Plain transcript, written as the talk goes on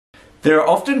There are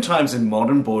often times in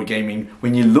modern board gaming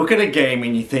when you look at a game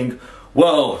and you think,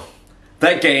 well,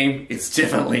 that game is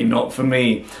definitely not for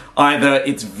me. Either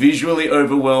it's visually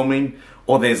overwhelming,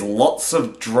 or there's lots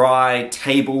of dry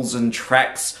tables and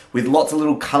tracks with lots of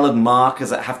little coloured markers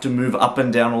that have to move up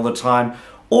and down all the time,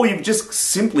 or you just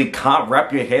simply can't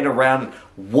wrap your head around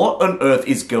what on earth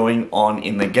is going on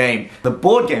in the game. The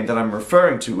board game that I'm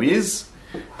referring to is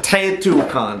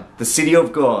Teotihuacan, the City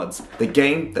of Gods, the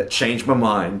game that changed my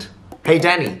mind. Hey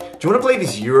Danny, do you want to play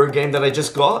this Euro game that I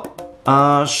just got?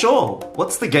 Sure.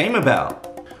 What's the game about?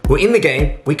 Well, in the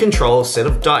game, we control a set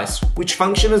of dice, which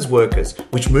function as workers,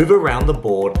 which move around the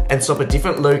board and stop at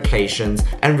different locations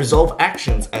and resolve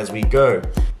actions as we go.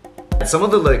 At some of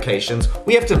the locations,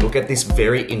 we have to look at this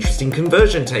very interesting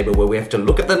conversion table where we have to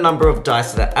look at the number of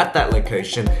dice that are at that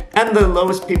location and the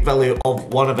lowest pip value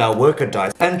of one of our worker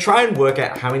dice and try and work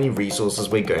out how many resources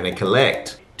we're going to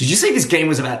collect. Did you say this game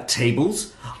was about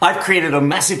tables? I've created a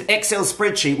massive Excel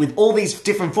spreadsheet with all these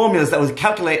different formulas that will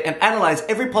calculate and analyze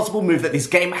every possible move that this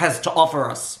game has to offer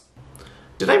us.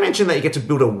 Did I mention that you get to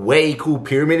build a way cool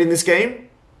pyramid in this game?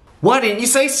 Why didn't you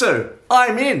say so?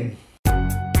 I'm in.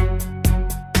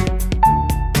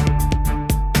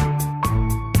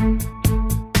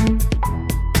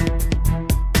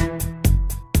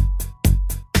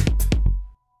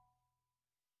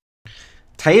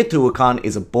 Teotihuacan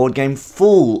is a board game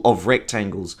full of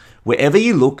rectangles. Wherever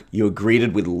you look, you are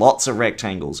greeted with lots of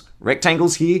rectangles.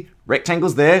 Rectangles here,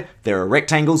 rectangles there, there are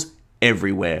rectangles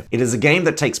everywhere. It is a game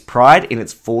that takes pride in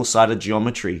its four-sided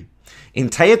geometry.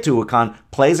 In Teotihuacan,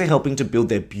 players are helping to build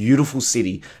their beautiful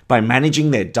city by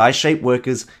managing their die-shaped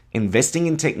workers, investing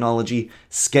in technology,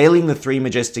 scaling the three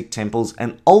majestic temples,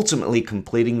 and ultimately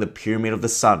completing the Pyramid of the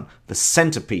Sun, the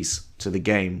centerpiece to the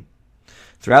game.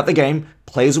 Throughout the game,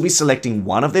 players will be selecting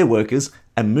one of their workers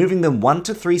and moving them 1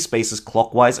 to 3 spaces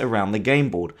clockwise around the game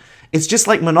board. It's just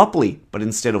like Monopoly, but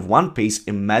instead of one piece,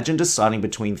 imagine deciding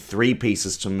between 3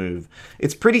 pieces to move.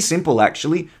 It's pretty simple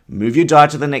actually. Move your die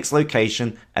to the next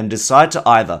location and decide to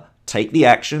either take the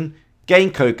action,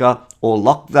 gain coca, or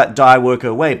lock that die worker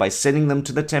away by sending them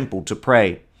to the temple to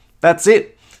pray. That's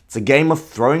it. It's a game of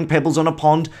throwing pebbles on a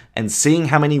pond and seeing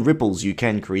how many ripples you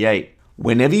can create.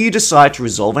 Whenever you decide to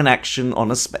resolve an action on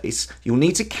a space, you'll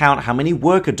need to count how many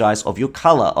worker dice of your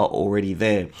colour are already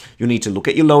there. You'll need to look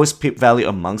at your lowest pip value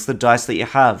amongst the dice that you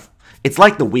have. It's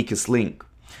like the weakest link.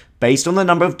 Based on the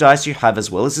number of dice you have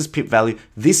as well as this pip value,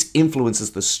 this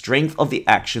influences the strength of the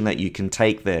action that you can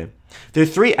take there. There are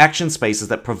 3 action spaces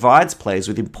that provides players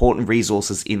with important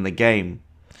resources in the game.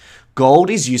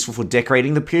 Gold is useful for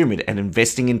decorating the pyramid and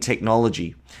investing in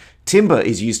technology. Timber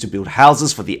is used to build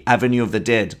houses for the Avenue of the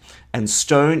Dead, and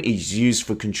stone is used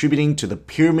for contributing to the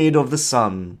Pyramid of the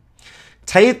Sun.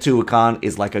 Teotihuacan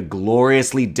is like a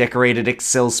gloriously decorated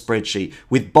Excel spreadsheet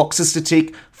with boxes to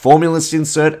tick, formulas to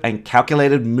insert, and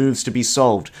calculated moves to be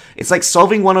solved. It's like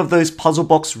solving one of those puzzle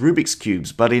box Rubik's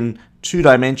Cubes, but in 2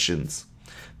 dimensions.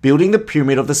 Building the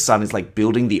Pyramid of the Sun is like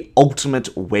building the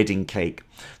ultimate wedding cake.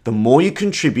 The more you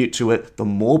contribute to it, the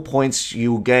more points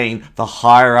you'll gain the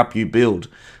higher up you build.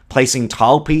 Placing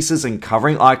tile pieces and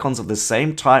covering icons of the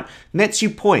same type nets you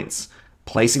points.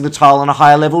 Placing the tile on a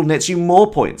higher level nets you more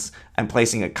points. And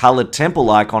placing a coloured temple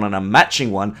icon on a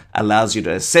matching one allows you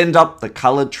to ascend up the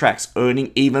coloured tracks,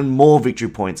 earning even more victory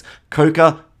points,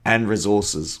 coca, and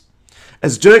resources.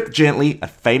 As Dirk Gently, a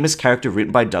famous character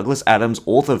written by Douglas Adams,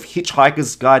 author of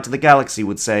Hitchhiker's Guide to the Galaxy,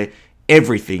 would say,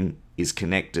 everything is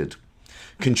connected.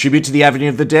 Contribute to the Avenue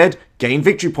of the Dead, gain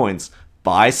victory points.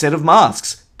 Buy a set of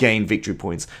masks, gain victory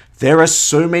points. There are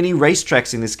so many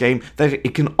racetracks in this game that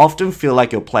it can often feel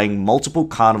like you're playing multiple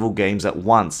carnival games at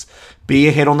once. Be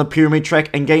ahead on the pyramid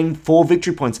track and gain 4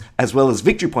 victory points, as well as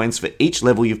victory points for each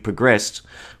level you've progressed.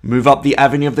 Move up the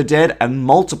Avenue of the Dead and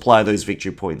multiply those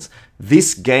victory points.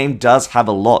 This game does have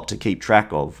a lot to keep track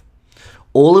of.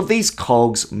 All of these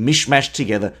cogs mishmash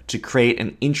together to create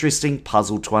an interesting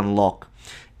puzzle to unlock.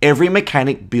 Every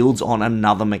mechanic builds on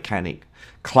another mechanic.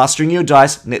 Clustering your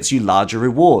dice nets you larger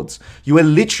rewards. You are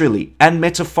literally and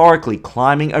metaphorically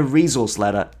climbing a resource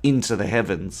ladder into the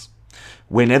heavens.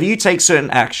 Whenever you take certain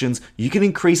actions, you can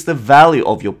increase the value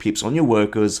of your pips on your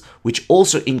workers, which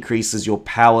also increases your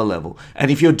power level. And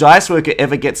if your dice worker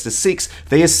ever gets to 6,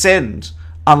 they ascend,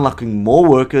 unlocking more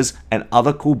workers and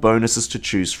other cool bonuses to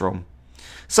choose from.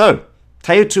 So,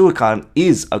 Teotihuacan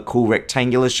is a cool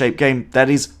rectangular shaped game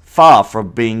that is far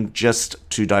from being just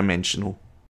 2-dimensional.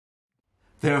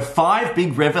 There are 5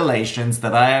 big revelations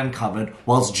that I uncovered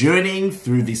whilst journeying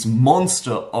through this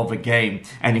monster of a game.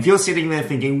 And if you're sitting there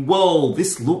thinking, whoa,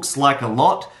 this looks like a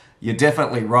lot, you're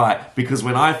definitely right, because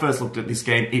when I first looked at this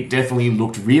game, it definitely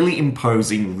looked really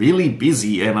imposing, really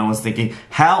busy, and I was thinking,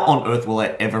 how on earth will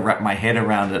I ever wrap my head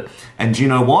around it? And you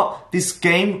know what? This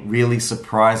game really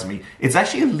surprised me. It's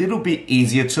actually a little bit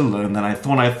easier to learn than I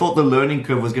thought. I thought the learning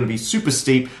curve was going to be super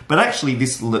steep, but actually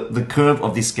the curve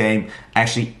of this game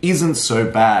actually isn't so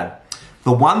bad.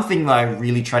 The one thing that I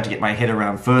really tried to get my head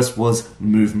around first was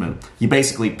movement. You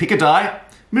basically pick a die,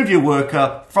 move your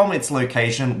worker from its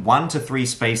location 1 to 3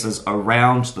 spaces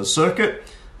around the circuit,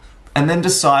 and then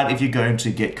decide if you're going to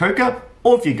get coca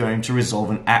or if you're going to resolve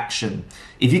an action.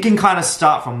 If you can kind of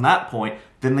start from that point,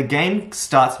 then the game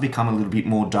starts to become a little bit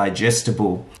more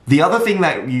digestible. The other thing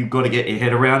that you've got to get your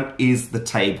head around is the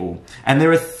table. And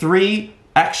there are 3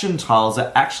 action tiles that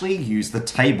actually use the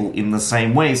table in the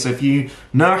same way. So if you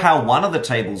know how one of the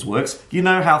tables works, you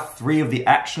know how 3 of the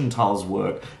action tiles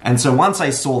work. And so once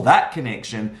I saw that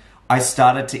connection, I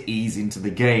started to ease into the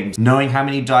game. Knowing how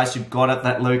many dice you've got at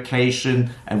that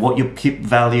location and what your pip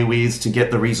value is to get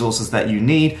the resources that you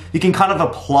need, you can kind of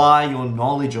apply your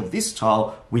knowledge of this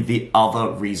tile with the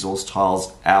other resource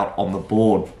tiles out on the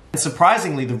board.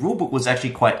 Surprisingly, the rulebook was actually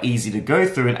quite easy to go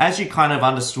through, and as you kind of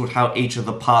understood how each of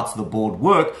the parts of the board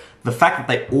work, the fact that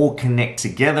they all connect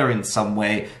together in some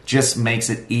way just makes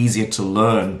it easier to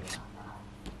learn.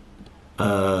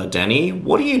 Danny,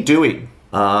 what are you doing?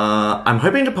 I'm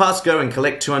hoping to pass go and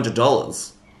collect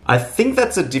 $200. I think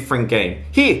that's a different game.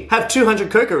 Here, have 200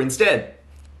 coca instead.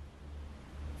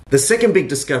 The second big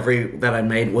discovery that I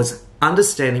made was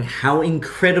understanding how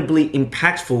incredibly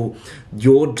impactful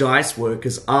your dice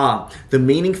workers are. The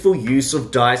meaningful use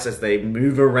of dice as they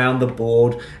move around the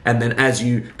board, and then as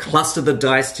you cluster the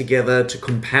dice together to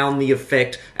compound the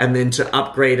effect, and then to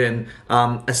upgrade and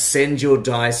ascend your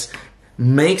dice,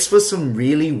 makes for some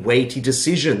really weighty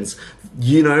decisions.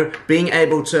 You know, being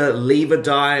able to leave a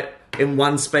die in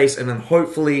one space and then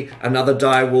hopefully another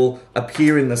die will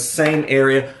appear in the same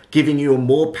area, giving you a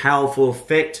more powerful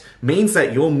effect, means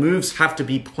that your moves have to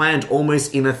be planned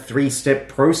almost in a 3-step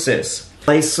process.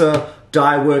 Place a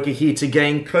die worker here to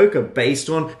gain coca based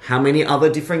on how many other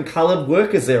different colored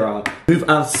workers there are. Move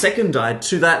a second die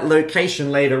to that location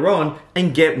later on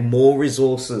and get more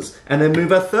resources. And then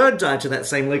move a third die to that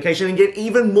same location and get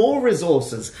even more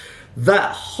resources.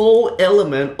 That whole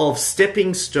element of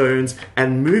stepping stones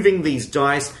and moving these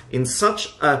dice in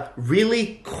such a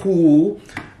really cool,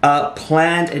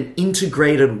 planned and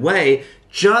integrated way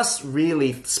just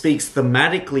really speaks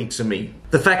thematically to me.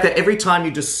 The fact that every time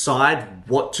you decide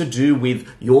what to do with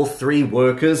your 3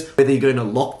 workers, whether you're going to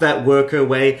lock that worker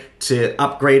away to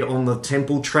upgrade on the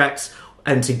temple tracks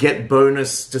and to get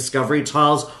bonus discovery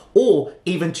tiles, or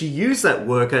even to use that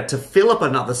worker to fill up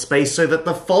another space so that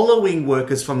the following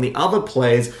workers from the other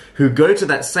players who go to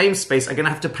that same space are going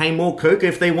to have to pay more coca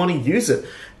if they want to use it.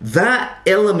 That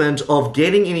element of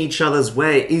getting in each other's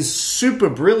way is super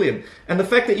brilliant. And the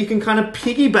fact that you can kind of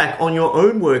piggyback on your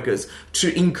own workers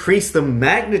to increase the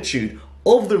magnitude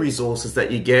of the resources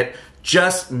that you get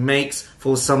just makes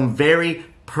for some very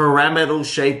pyramidal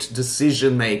shaped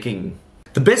decision making.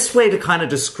 The best way to kind of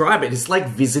describe it is like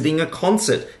visiting a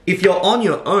concert. If you're on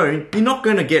your own, you're not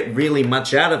going to get really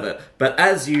much out of it. But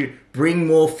as you bring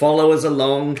more followers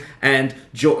along and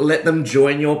let them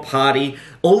join your party,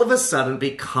 all of a sudden it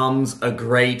becomes a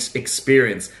great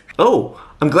experience. Oh,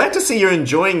 I'm glad to see you're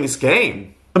enjoying this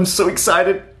game. I'm so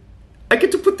excited. I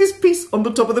get to put this piece on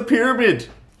the top of the pyramid.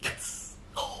 Yes.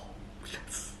 Oh,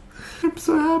 yes. I'm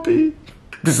so happy.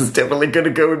 This is definitely going to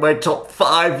go in my top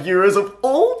 5 euros of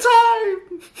all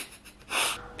time.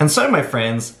 And so, my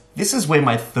friends, this is where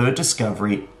my third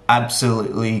discovery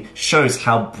absolutely shows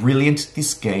how brilliant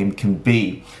this game can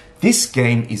be. This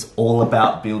game is all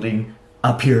about building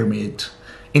a pyramid.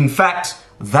 In fact,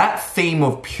 that theme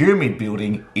of pyramid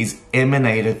building is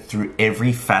emanated through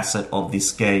every facet of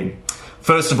this game.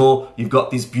 First of all, you've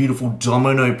got this beautiful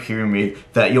domino pyramid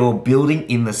that you're building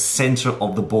in the center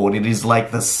of the board. It is like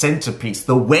the centerpiece,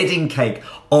 the wedding cake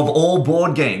of all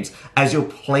board games. As you're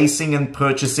placing and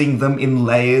purchasing them in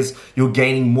layers, you're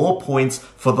gaining more points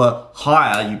for the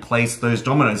higher you place those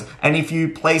dominoes. And if you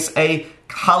place a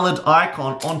colored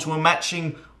icon onto a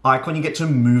matching icon, you get to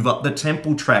move up the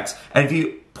temple tracks. And if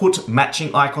you put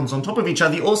matching icons on top of each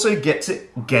other, you also get to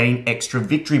gain extra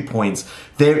victory points.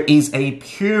 There is a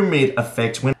pyramid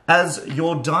effect when as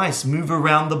your dice move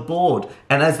around the board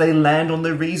and as they land on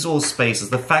the resource spaces,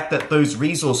 the fact that those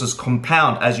resources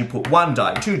compound as you put 1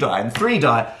 die, 2 die, and 3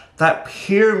 die, that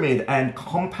pyramid and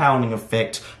compounding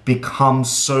effect becomes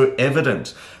so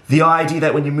evident. The idea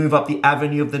that when you move up the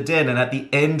Avenue of the Dead and at the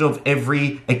end of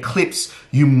every eclipse,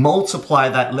 you multiply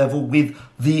that level with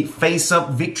the face-up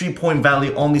victory point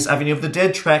value on this Avenue of the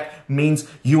Dead track means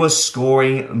you are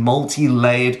scoring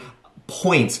multi-layered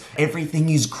points. Everything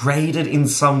is graded in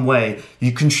some way.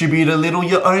 You contribute a little,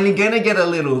 you're only gonna get a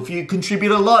little. If you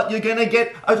contribute a lot, you're gonna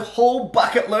get a whole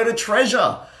bucket load of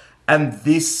treasure. And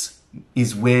this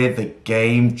is where the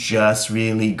game just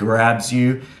really grabs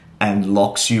you and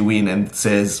locks you in and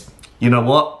says, you know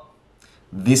what?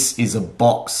 This is a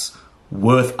box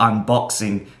worth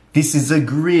unboxing. This is a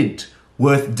grid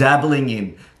worth dabbling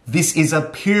in. This is a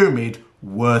pyramid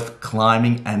worth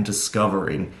climbing and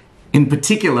discovering. In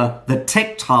particular, the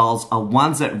tech tiles are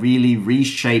ones that really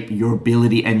reshape your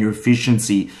ability and your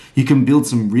efficiency. You can build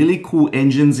some really cool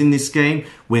engines in this game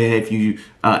where if you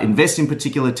invest in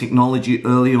particular technology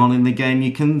early on in the game,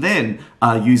 you can then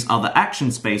use other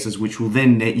action spaces, which will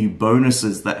then net you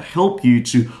bonuses that help you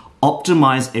to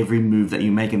optimize every move that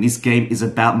you make. And this game is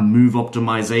about move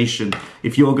optimization.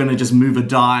 If you're going to just move a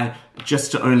die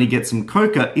just to only get some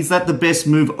coca, is that the best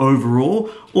move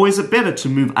overall? Or is it better to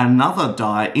move another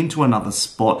die into another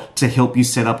spot to help you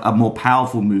set up a more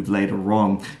powerful move later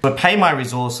on? So pay my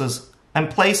resources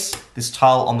and place this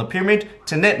tile on the pyramid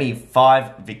to net me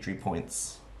 5 victory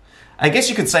points. I guess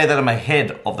you could say that I'm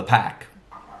ahead of the pack.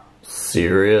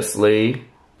 Seriously?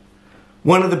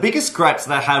 One of the biggest gripes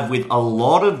that I have with a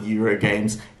lot of Euro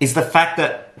games is the fact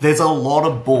that there's a lot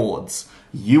of boards.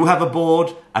 You have a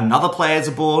board, another player has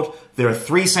a board, there are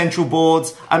 3 central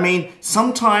boards. I mean,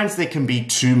 sometimes there can be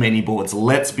too many boards,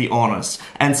 let's be honest.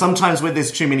 And sometimes when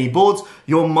there's too many boards,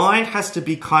 your mind has to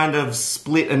be kind of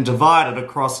split and divided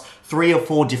across 3 or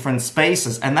 4 different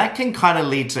spaces. And that can kind of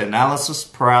lead to analysis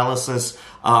paralysis,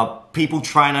 people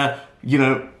trying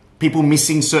to, people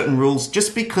missing certain rules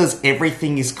just because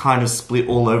everything is kind of split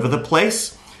all over the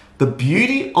place. The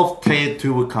beauty of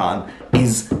Teotihuacan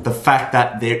is the fact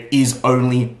that there is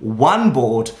only one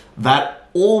board that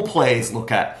all players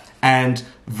look at. And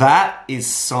that is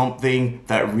something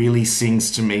that really sings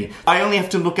to me. I only have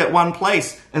to look at one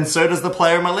place, and so does the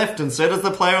player on my left, and so does the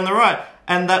player on the right.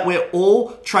 And that we're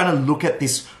all trying to look at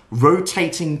this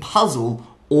rotating puzzle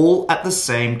all at the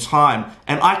same time.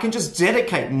 And I can just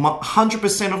dedicate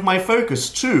 100% of my focus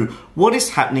to what is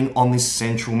happening on this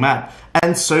central map.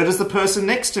 And so does the person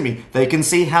next to me. They can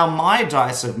see how my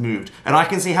dice have moved, and I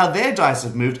can see how their dice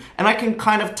have moved, and I can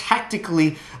kind of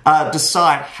tactically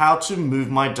decide how to move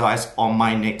my dice on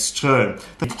my next turn.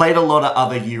 I've played a lot of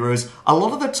other Euros. A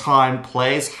lot of the time,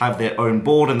 players have their own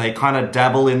board and they kind of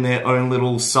dabble in their own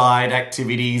little side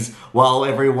activities while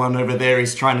everyone over there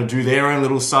is trying to do their own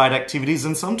little side activities.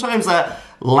 And sometimes that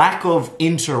lack of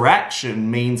interaction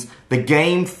means the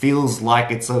game feels like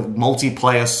it's a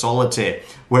multiplayer solitaire.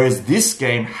 Whereas this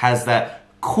game has that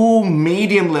cool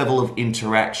medium level of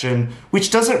interaction, which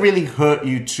doesn't really hurt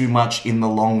you too much in the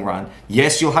long run.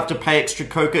 Yes, you'll have to pay extra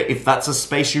coca if that's a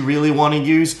space you really want to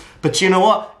use, but you know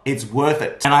what? It's worth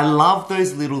it. And I love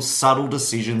those little subtle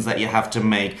decisions that you have to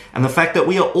make, and the fact that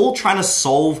we are all trying to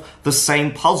solve the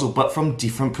same puzzle, but from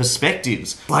different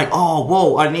perspectives. Like, oh,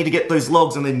 whoa, I need to get those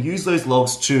logs and then use those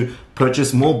logs to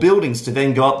purchase more buildings to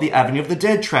then go up the Avenue of the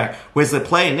Dead track. Whereas the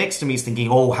player next to me is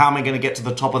thinking, oh, how am I going to get to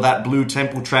the top of that blue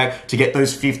temple track to get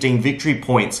those 15 victory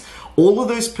points? All of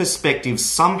those perspectives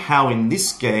somehow in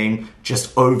this game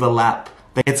just overlap.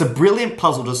 It's a brilliant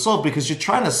puzzle to solve because you're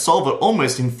trying to solve it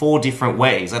almost in 4 different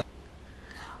ways.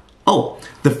 Oh,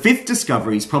 the 5th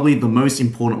discovery is probably the most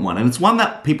important one, and it's one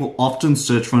that people often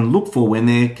search for and look for when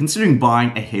they're considering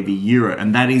buying a heavy Euro,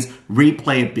 and that is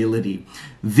replayability.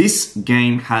 This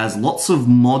game has lots of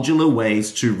modular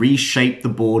ways to reshape the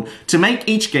board to make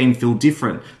each game feel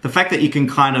different. The fact that you can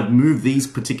kind of move these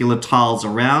particular tiles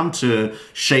around to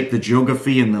shape the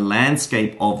geography and the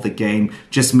landscape of the game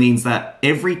just means that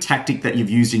every tactic that you've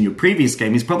used in your previous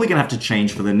game is probably going to have to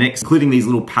change for the next, including these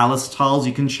little palace tiles.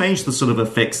 You can change the sort of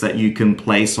effects that you can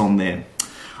place on there.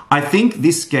 I think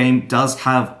this game does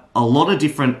have a lot of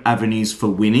different avenues for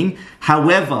winning.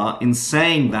 However, in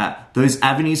saying that, those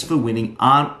avenues for winning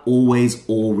aren't always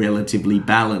all relatively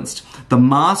balanced. The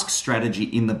mask strategy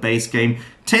in the base game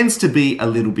tends to be a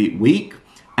little bit weak.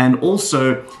 And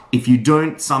also, if you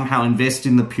don't somehow invest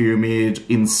in the pyramid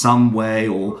in some way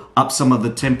or up some of the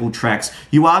temple tracks,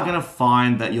 you are going to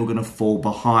find that you're going to fall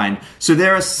behind. So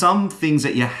there are some things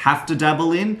that you have to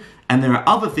dabble in, and there are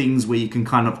other things where you can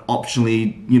kind of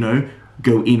optionally,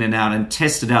 go in and out and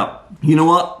test it out. You know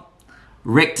what?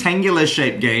 Rectangular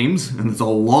shaped games, and there's a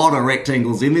lot of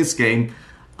rectangles in this game,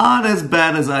 aren't as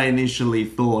bad as I initially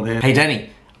thought. Hey Danny,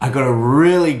 I got a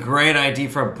really great idea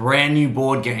for a brand new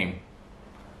board game.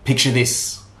 Picture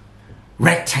this.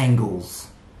 Rectangles.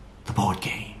 the board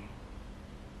game?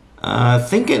 I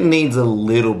think it needs a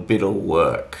little bit of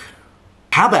work.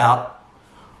 How about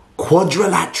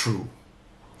Quadrilateral,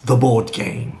 the board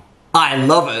game? I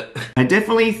love it. I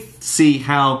definitely see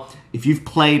how, if you've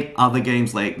played other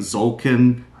games like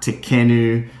Tzolkin,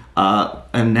 Teotihuacan,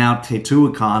 and now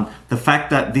Teotihuacan, the fact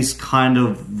that this kind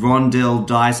of rondel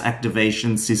dice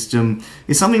activation system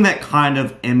is something that kind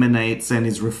of emanates and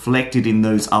is reflected in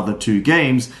those other two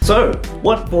games. So,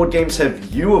 what board games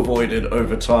have you avoided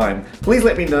over time? Please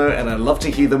let me know, and I'd love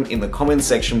to hear them in the comments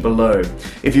section below.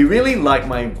 If you really like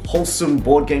my wholesome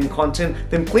board game content,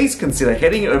 then please consider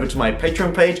heading over to my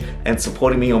Patreon page and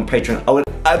supporting me on Patreon. I would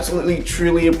absolutely,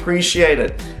 truly appreciate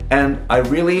it. And I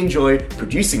really enjoy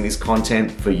producing this content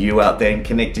for you out there and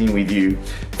connecting with you.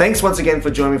 Thanks once again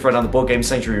for joining me for another Board Game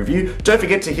Sanctuary review. Don't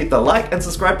forget to hit the like and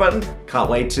subscribe button. Can't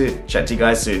wait to chat to you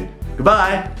guys soon.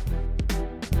 Goodbye!